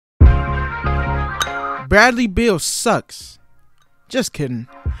Bradley Beal sucks. Just kidding.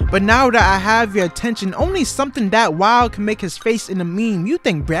 But now that I have your attention, only something that wild can make his face in a meme. You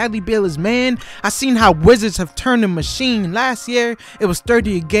think Bradley Beal is man? I seen how Wizards have turned a machine. Last year, it was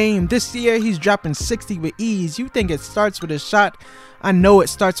 30 a game. This year, he's dropping 60 with ease. You think it starts with his shot? I know it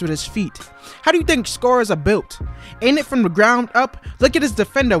starts with his feet. How do you think scorers are built? Ain't it from the ground up? Look at his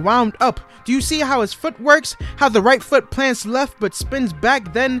defender wound up. Do you see how his foot works? How the right foot plants left but spins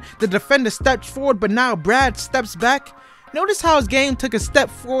back? Then the defender steps forward, but now Brad steps back. Notice how his game took a step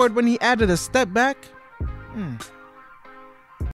forward when he added a step back?